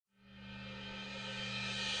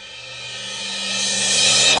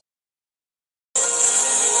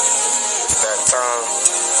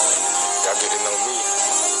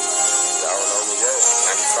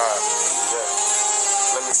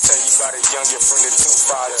from the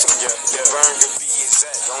 252. Yeah. Burn to be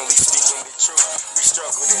exact, only speaking the truth. We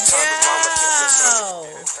struggled in times, mama kept us on.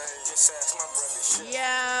 Just ask my brother.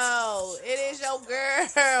 Yo, it is your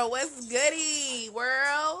girl. What's goody,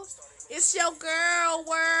 world? It's your girl,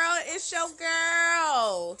 world. It's your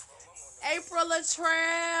girl. April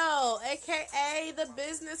Latrell, aka the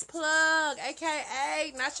business plug,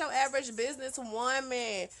 aka not your average business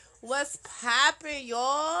woman. What's poppin',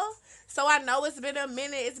 y'all? So I know it's been a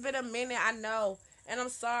minute. I know. And I'm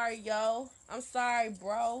sorry, yo. I'm sorry,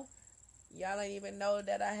 bro. Y'all ain't even know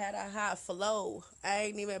that I had a hot flow. I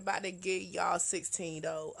ain't even about to get y'all 16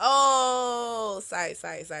 though. Oh, sorry.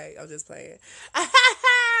 I'm just playing.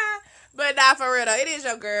 But not for real though. It is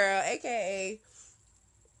your girl, aka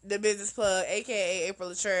the business plug, aka April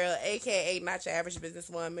Latrell, aka not your average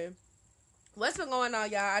businesswoman. What's been going on,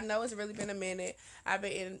 y'all? I know it's really been a minute. I've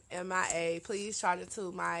been in MIA. Please charge it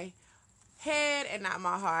to my head and not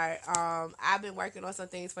my heart. I've been working on some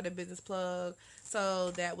things for the business plug, so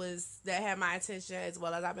that had my attention, as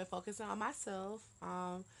well as I've been focusing on myself.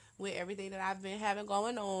 With everything that I've been having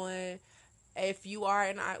going on. If you are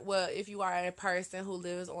a person who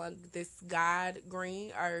lives on this God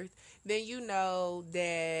green earth, then you know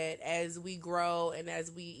that as we grow and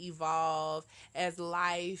as we evolve as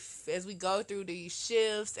we go through these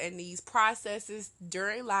shifts and these processes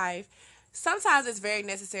during life, sometimes it's very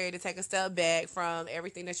necessary to take a step back from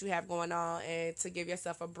everything that you have going on and to give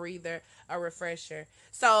yourself a breather, a refresher.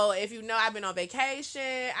 So if you know, I've been on vacation,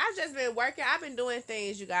 I've just been working, I've been doing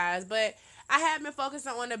things, you guys, but I have been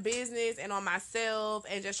focusing on the business and on myself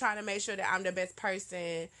and just trying to make sure that I'm the best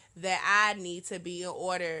person that I need to be in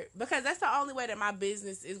order, because that's the only way that my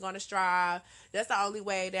business is going to strive. That's the only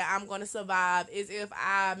way that I'm going to survive, is if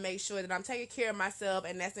I make sure that I'm taking care of myself,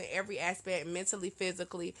 and that's in every aspect: mentally,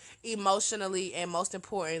 physically, emotionally, and most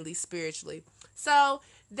importantly, spiritually. So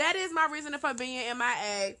that is my reason for being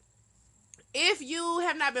MIA. If you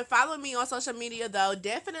have not been following me on social media, though,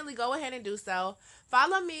 definitely go ahead and do so.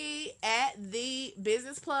 Follow me at the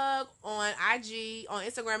business plug on IG. On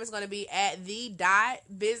Instagram, it's going to be at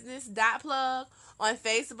the.business.plug. On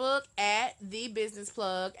Facebook, at the business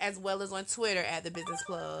plug, as well as on Twitter at the business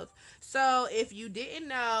plug. So if you didn't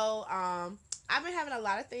know, I've been having a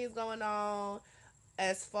lot of things going on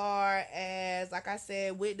as far as, like I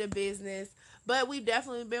said, with the business. But we've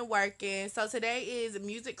definitely been working. So today is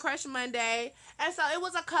Music Crush Monday. And so it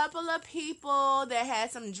was a couple of people that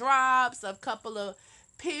had some drops, a couple of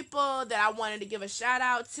people that I wanted to give a shout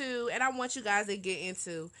out to. And I want you guys to get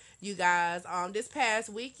into. You guys, this past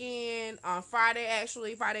weekend, on Friday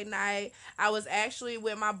night, I was actually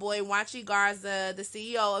with my boy Wanchi Garza, the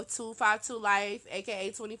CEO of 252 Life,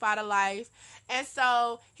 aka 25 to Life. And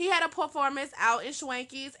so he had a performance out at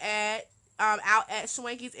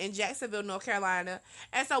Schwanky's in Jacksonville, North Carolina.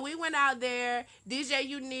 And so we went out there. DJ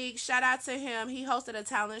Unique, shout out to him. He hosted a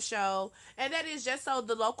talent show. And that is just so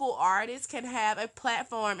the local artists can have a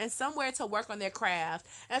platform and somewhere to work on their craft.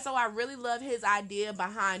 And so I really love his idea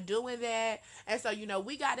behind doing that. And so,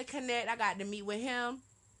 we got to connect. I got to meet with him.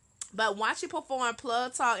 But once you perform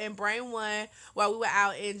Plug Talk and Brain One while we were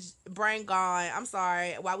out in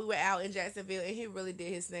while we were out in Jacksonville, and he really did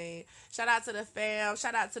his thing. Shout out to the fam.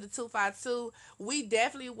 Shout out to the 252. We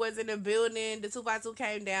definitely was in the building. The 252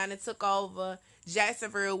 came down and took over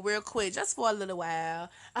Jacksonville real quick, just for a little while.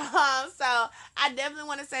 So I definitely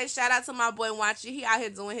want to say shout out to my boy Wanchi. He out here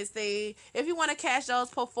doing his thing. If you want to catch those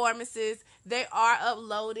performances, they are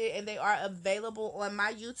uploaded and they are available on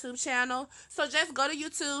my YouTube channel. So just go to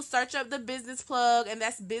YouTube, search up the business plug, and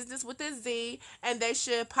that's business with a Z, and they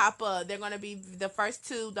should pop up. They're going to be the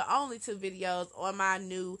only two videos on my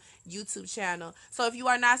new YouTube channel. So if you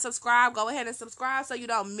are not subscribed, go ahead and subscribe so you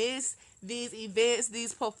don't miss these events,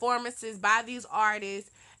 these performances by these artists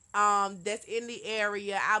that's in the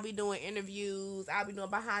area. I'll be doing interviews, I'll be doing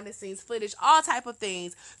behind the scenes footage, all type of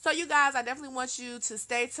things. So you guys, I definitely want you to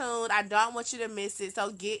stay tuned. I don't want you to miss it,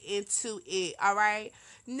 so get into it. All right,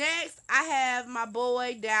 next I have my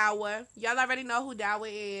boy Dower. Y'all already know who Dower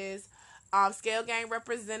is. Scale Gang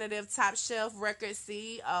representative, Top Shelf Records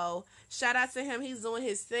CEO. Shout out to him. He's doing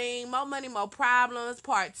his thing. More Money, More Problems,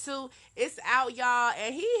 Part 2. It's out, y'all.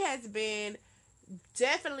 And he has been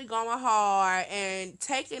definitely going hard and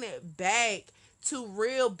taking it back to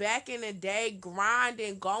real back in the day,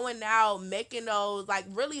 grinding, going out, making those, like,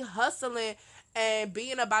 really hustling and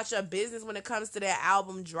being about your business when it comes to that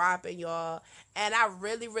album dropping, y'all. And I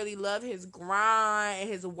really, really love his grind and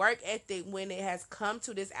his work ethic when it has come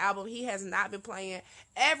to this album. He has not been playing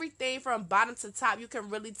everything from bottom to top. You can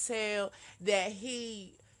really tell that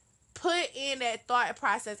he put in that thought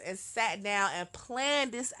process and sat down and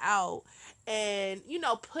planned this out and,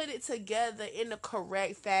 put it together in the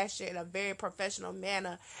correct fashion in a very professional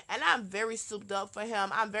manner. And I'm very souped up for him.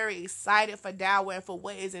 I'm very excited for Dawa and for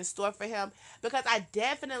what is in store for him, because I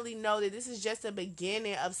definitely know that this is just the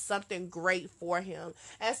beginning of something great for him.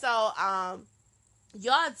 And so,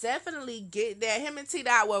 y'all definitely get that. Him and T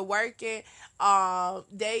Dot were working.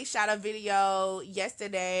 They shot a video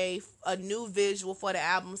yesterday, a new visual for the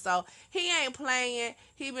album. So he ain't playing.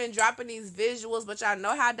 He been dropping these visuals, but y'all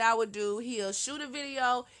know how Dot would do. He'll shoot a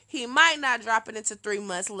video. He might not drop it until 3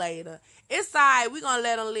 months later. It's alright. We gonna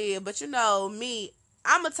let him live. But me,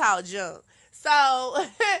 I'ma talk junk. So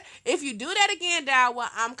if you do that again, Dawa,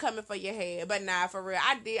 I'm coming for your head. But nah, for real,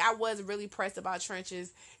 I was really pressed about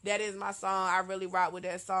Trenches. That is my song. I really rock with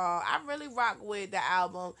that song. I really rock with the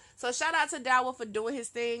album. So shout out to Dawa for doing his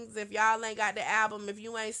things. If y'all ain't got the album, if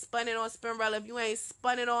you ain't spun it on Spinrella, if you ain't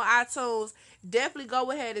spun it on iTunes, definitely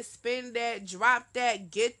go ahead and spin that, drop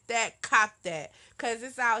that, get that, cop that. Cause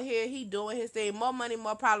it's out here. He doing his thing. More money,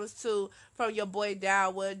 more problems too. From your boy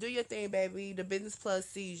Dawa. Do your thing, baby. The Business Plus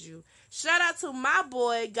sees you. Shout out to my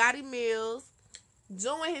boy Gotti Mills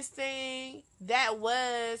doing his thing. That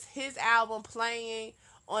was his album playing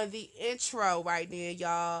on the intro right there,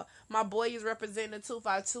 y'all. My boy is representing the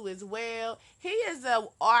 252 as well. He is an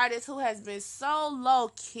artist who has been so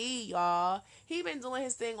low-key, y'all. He been doing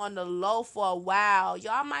his thing on the low for a while.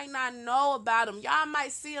 Y'all might not know about him. Y'all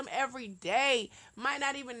might see him every day. Might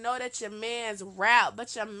not even know that your man's rap,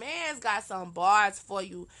 but your man's got some bars for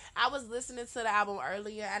you. I was listening to the album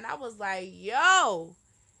earlier, and I was like, yo,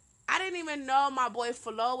 I didn't even know my boy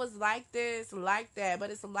Flo was like this, like that, but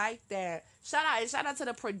it's like that. Shout out to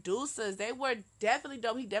the producers. They were definitely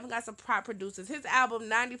dope. He definitely got some prop producers. His album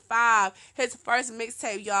 95, his first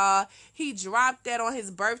mixtape, y'all, he dropped that on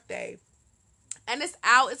his birthday. And it's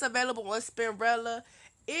out. It's available on Spinrella.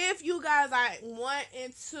 If you guys are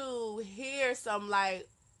wanting to hear some, I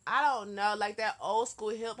don't know, that old school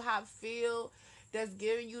hip hop feel that's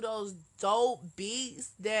giving you those dope beats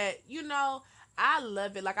that, I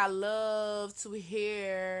love it. I love to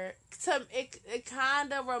hear. It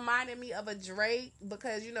kind of reminded me of a Drake,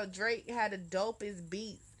 because Drake had the dopest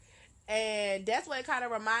beats, and that's what it kind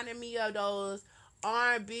of reminded me of, those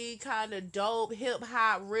R&B kind of dope hip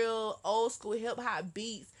hop, real old school hip hop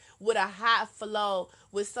beats with a hot flow,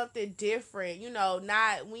 with something different. We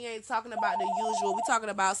ain't talking about the usual. We talking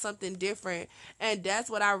about something different. And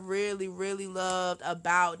that's what I really, really loved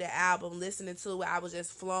about the album. Listening to it, I was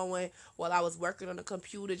just flowing while I was working on the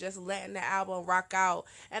computer, just letting the album rock out.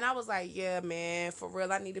 And I was like, yeah, man, for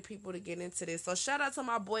real, I needed people to get into this. So shout out to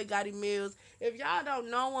my boy Gotti Mills. If y'all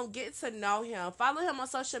don't know him, get to know him. Follow him on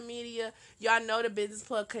social media. Y'all know the Business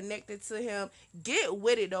Plug connected to him. Get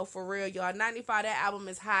with it, though, for real, y'all. 95, that album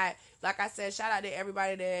is hot. Like I said, shout out to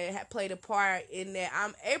everybody that had played a part in that.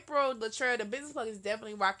 April Latrell, the Business Plug, is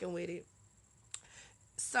definitely rocking with it.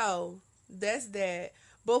 So, that's that.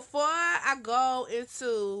 Before I go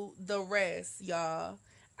into the rest, y'all,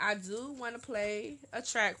 I do want to play a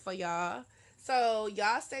track for y'all. So,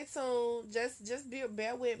 y'all stay tuned. Just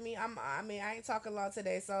bear with me. I ain't talking long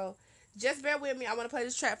today, so just bear with me. I want to play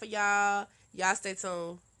this track for y'all. Y'all stay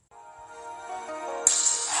tuned.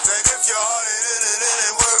 If your heart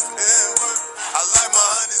ain't work, I like my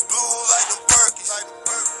honey's blue like them Perkies.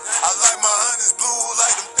 I like my honey's blue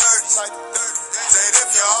like them 30s. Said if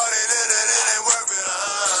your heart ain't work,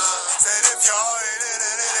 said if your heart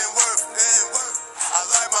ain't work, I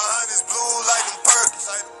like my honey's blue like them Perkies.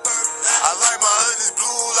 I like my honey's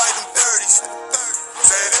blue like them 30s.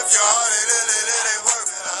 Said if your heart ain't work,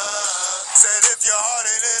 said if your heart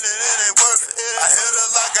ain't work, I hit her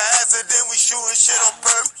like an accident, we shooting shit on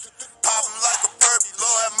purpose. Pop him like a perky,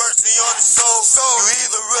 Lord have mercy on his soul. You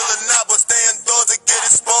either real or not, but stay indoors and get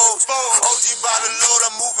exposed. OG by the load,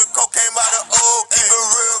 I'm moving cocaine by the old. Keep it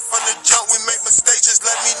real from the jump, we make mistakes, just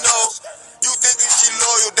let me know. You thinking she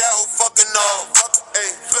loyal, that whole fucking all.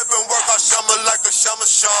 Hey, flipping work, I summer like a summer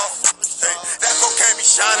shawl. Hey, that cocaine be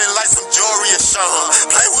shining like some jewelry or something.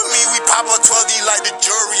 Play with me, we pop a 12D like the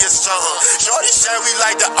jury or something. Shorty said we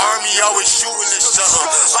like the army, always shooting or something.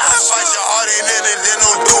 My advice, your heart ain't in it, then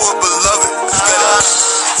don't do it, beloved.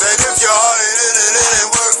 Said if your heart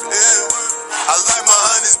ain't work, I like my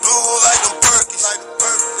honey's blue like them Perkies.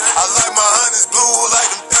 I like my honey's blue like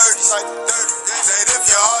them 30s. Said if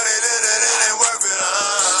your heart ain't work,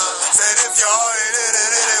 said if your heart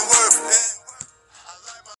ain't work.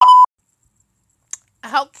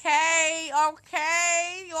 Okay.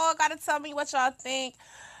 Y'all gotta tell me what y'all think.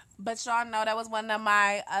 But y'all know that was one of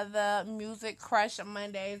my other music crush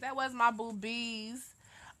Mondays. That was my boo bees.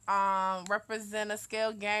 Representer,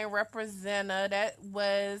 Scale Gang Representer. That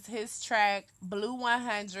was his track Blue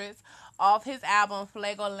 100s off his album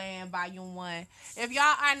Flagoland Volume 1. If y'all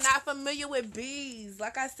are not familiar with Bees,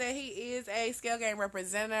 like I said, he is a Scale Gang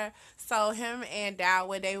representative. So him and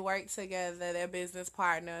Dowd, they work together, they're business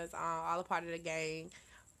partners, all a part of the gang.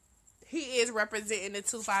 He is representing the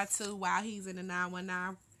 252 while he's in the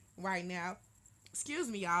 919 right now. Excuse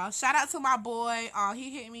me, y'all. Shout out to my boy.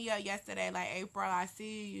 He hit me up yesterday, like, April, I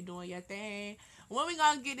see you doing your thing. When we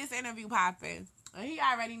gonna get this interview popping? And he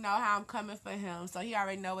already know how I'm coming for him, so he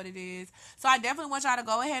already know what it is. So I definitely want y'all to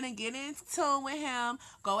go ahead and get in tune with him.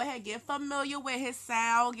 Go ahead, get familiar with his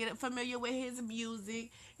sound, get familiar with his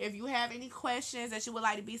music. If you have any questions that you would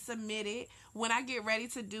like to be submitted, when I get ready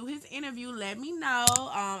to do his interview, let me know.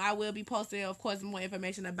 I will be posting, of course, more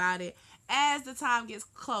information about it as the time gets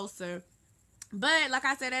closer. But like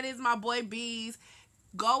I said, that is my boy Bees.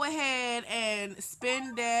 Go ahead and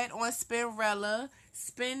spin that on Spinrilla.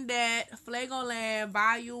 Spin that Flagoland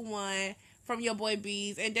Volume 1 from your boy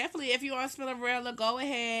Bees. And definitely, if you're on Spinrilla, go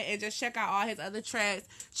ahead and just check out all his other tracks.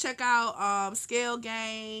 Check out Scale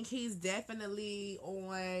Gang. He's definitely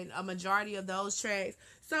on a majority of those tracks.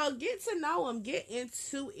 So get to know him. Get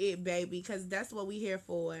into it, baby, because that's what we here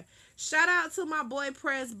for. Shout out to my boy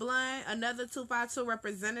Prez Blunt, another 252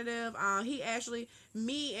 representative. He actually,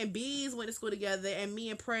 me and Bees went to school together, and me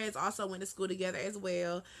and Prez also went to school together as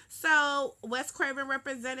well. So, West Craven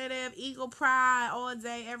representative, Eagle Pride, all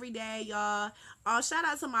day, every day, y'all. Shout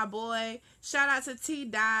out to my boy. Shout out to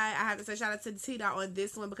T-Dot. I have to say shout out to T-Dot on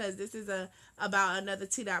this one because this is about another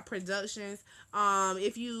T-Dot Productions.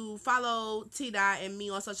 If you follow T-Dot and me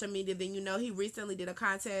on social media, then you know he recently did a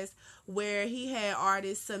contest where he had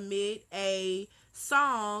artists submit a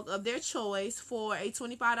song of their choice for a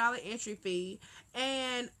 $25 entry fee.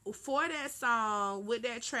 And for that song, with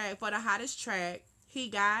that track, for the hottest track, he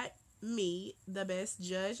got me, the best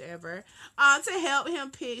judge ever, to help him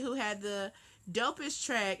pick who had the dopest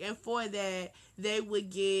track. And for that, they would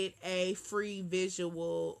get a free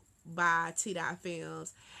visual by T-Dot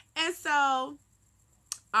Films. And so,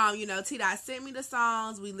 T-Dot sent me the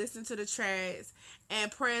songs, we listened to the tracks, and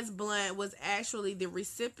Prez Blunt was actually the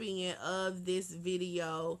recipient of this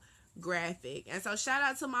video graphic. And so shout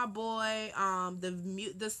out to my boy.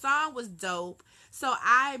 The song was dope. So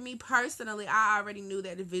me personally, I already knew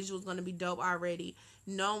that the visual was going to be dope already.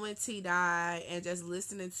 Knowing T-Dot and just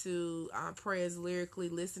listening to Prez lyrically,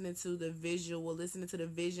 listening to the visual, listening to the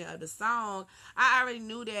vision of the song, I already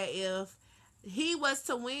knew that if he was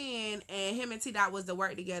to win and him and T-Dot was to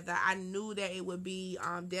work together, I knew that it would be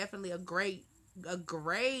definitely a great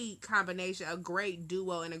combination, a great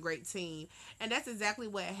duo, and a great team. And that's exactly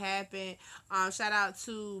what happened. Shout out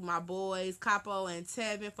to my boys Capo and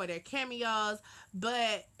Tevin for their cameos.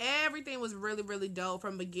 But everything was really, really dope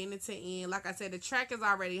from beginning to end. Like I said, the track is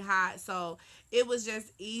already hot, so it was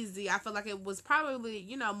just easy. I feel like it was probably,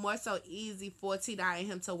 more so easy for T-Dot and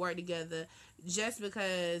him to work together. Just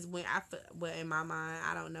because in my mind,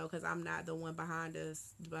 I don't know, because I'm not the one behind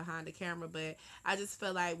the camera, but I just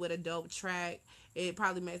feel like with a dope track, it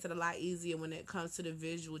probably makes it a lot easier when it comes to the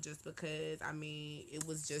visual, just because, it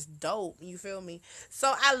was just dope. You feel me?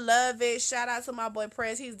 So I love it. Shout out to my boy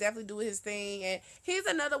Prez. He's definitely doing his thing, and he's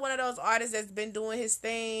another one of those artists that's been doing his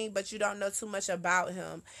thing, but you don't know too much about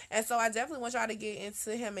him. And so I definitely want y'all to get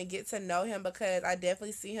into him and get to know him, because I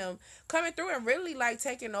definitely see him coming through and really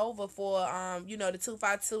taking over for the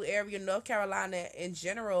 252 area, North Carolina in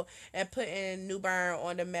general, and putting New Bern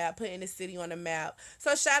on the map, putting the city on the map.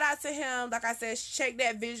 So shout out to him. Like I said, check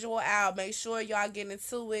that visual out. Make sure y'all get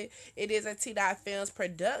into it. It is a T-Dot Films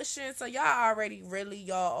production, so y'all already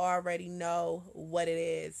know what it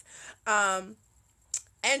is. And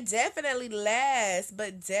definitely last,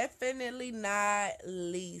 but definitely not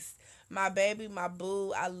least, my baby, my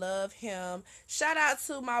boo, I love him. Shout out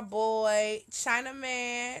to my boy,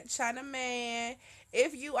 Chinaman.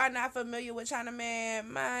 If you are not familiar with Chinaman,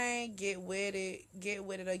 man, get with it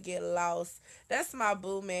or get lost. That's my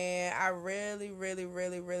boo, man. I really, really,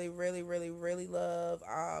 really, really, really, really, really love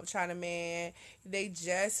Chinaman. They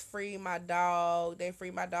just freed my dog. They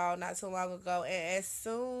freed my dog not too long ago, and as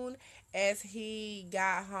soon as he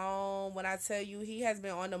got home, when I tell you, he has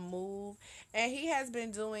been on the move, and he has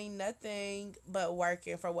been doing nothing but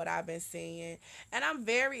working, for what I've been seeing. And I'm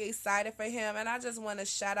very excited for him, and I just want to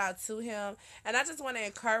shout out to him, and I just want to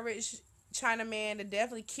encourage China Man, to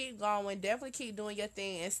definitely keep going, definitely keep doing your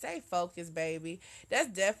thing, and stay focused, baby. That's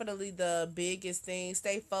definitely the biggest thing.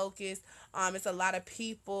 Stay focused. It's a lot of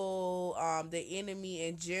people, the enemy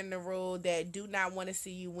in general, that do not want to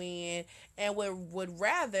see you win and would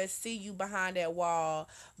rather see you behind that wall.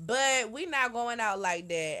 But we not going out like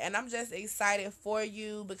that. And I'm just excited for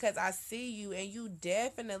you because I see you and you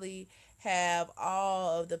definitely have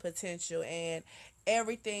all of the potential, and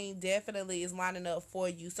everything definitely is lining up for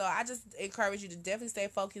you. So I just encourage you to definitely stay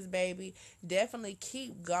focused, baby. Definitely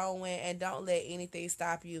keep going and don't let anything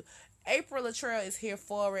stop you. April Latrell is here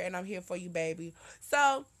for it, and I'm here for you, baby.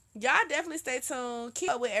 So y'all definitely stay tuned.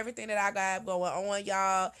 Keep up with everything that I got going on,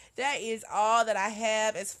 y'all. That is all that I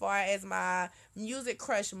have as far as my Music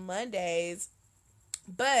Crush Mondays.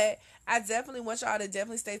 But I definitely want y'all to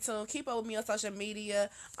definitely stay tuned. Keep up with me on social media.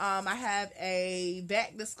 I have a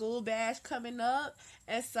back to school bash coming up.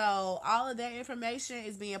 And so all of that information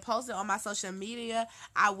is being posted on my social media.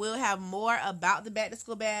 I will have more about the back to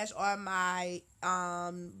school bash on my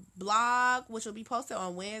blog, which will be posted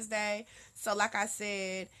on Wednesday. So like I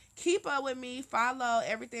said, keep up with me, follow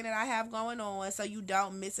everything that I have going on so you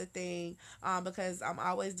don't miss a thing, because I'm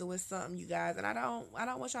always doing something, you guys, and I don't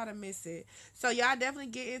want y'all to miss it. So y'all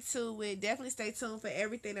definitely get into it. Definitely stay tuned for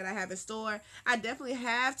everything that I have in store. I definitely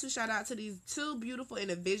have to shout out to these two beautiful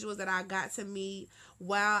individuals that I got to meet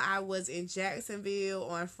while I was in Jacksonville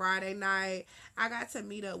on Friday night. I got to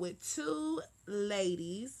meet up with two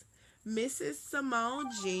ladies, Mrs. Simone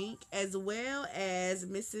Jink, as well as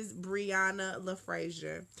Mrs. Brianna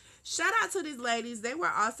LaFrazier. Shout out to these ladies. They were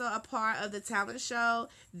also a part of the talent show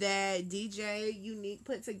that DJ Unique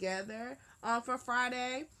put together for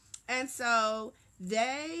Friday. And so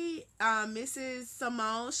they, Mrs.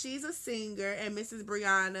 Simone, she's a singer, and Mrs.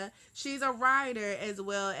 Brianna, she's a writer as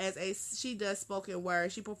well as she does spoken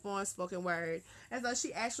word. She performs spoken word. And so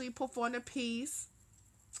she actually performed a piece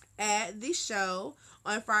at the show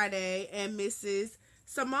on Friday, and Mrs.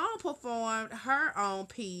 Simone performed her own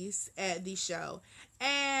piece at the show.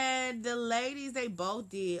 And the ladies, they both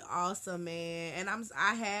did awesome, man. And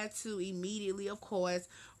I had to immediately, of course,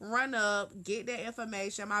 run up, get that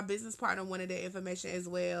information. My business partner wanted that information as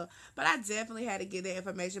well, but I definitely had to get that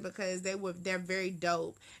information because they're very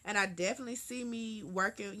dope, and I definitely see me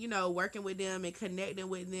working with them and connecting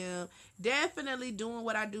with them. Definitely doing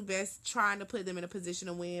what I do best, trying to put them in a position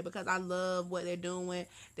to win because I love what they're doing.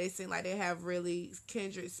 They seem like they have really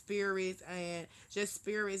kindred spirits and just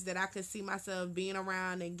spirits that I could see myself being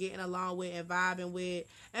around and getting along with and vibing with.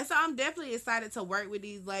 And so I'm definitely excited to work with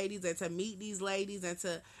these ladies and to meet these ladies and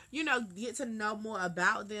to, get to know more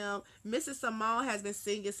about them. Mrs. Simone has been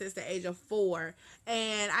singing since the age of 4.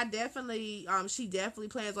 And I definitely, she definitely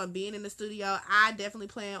plans on being in the studio. I definitely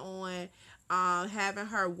plan on having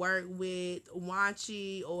her work with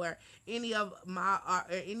Wanchi or any of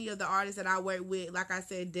the artists that I work with. Like I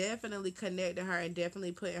said, definitely connecting her and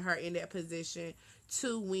definitely putting her in that position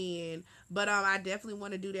to win. But I definitely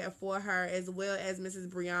want to do that for her as well as Mrs.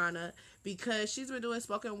 Brianna, because she's been doing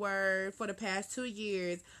spoken word for the past 2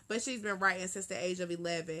 years, but she's been writing since the age of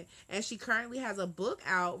 11. And she currently has a book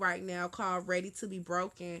out right now called Ready to Be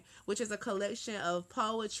Broken, which is a collection of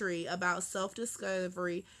poetry about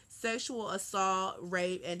self-discovery, sexual assault,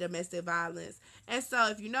 rape, and domestic violence. And so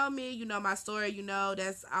if you know me, you know my story,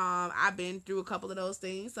 that's I've been through a couple of those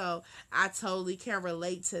things, so I totally can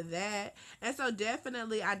relate to that. And so I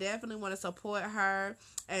definitely want to support her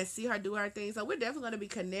and see her do her thing. So we're definitely going to be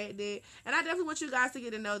connected, and I definitely want you guys to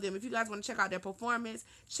get to know them. If you guys want to check out their performance,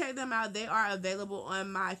 check them out. They are available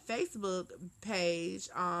on my Facebook page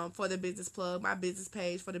for the business plug, my business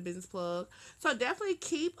page for the business plug. So definitely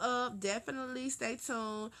keep up, definitely stay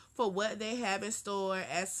tuned for what they have in store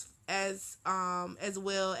as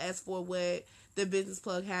well as for what the business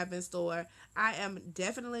plug have in store. I am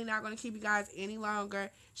definitely not going to keep you guys any longer.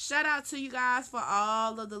 Shout out to you guys for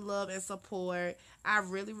all of the love and support. I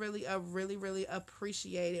really, really, really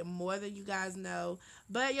appreciate it more than you guys know.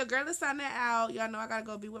 But your girl is signing out. Y'all know I gotta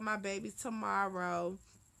go be with my babies tomorrow,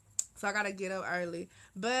 so I gotta get up early.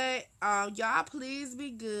 But y'all please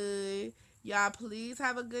be good. Y'all please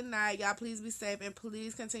have a good night. Y'all please be safe, and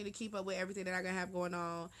please continue to keep up with everything that I gonna have going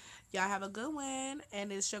on. Y'all have a good one,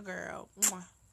 and it's your girl. Mwah.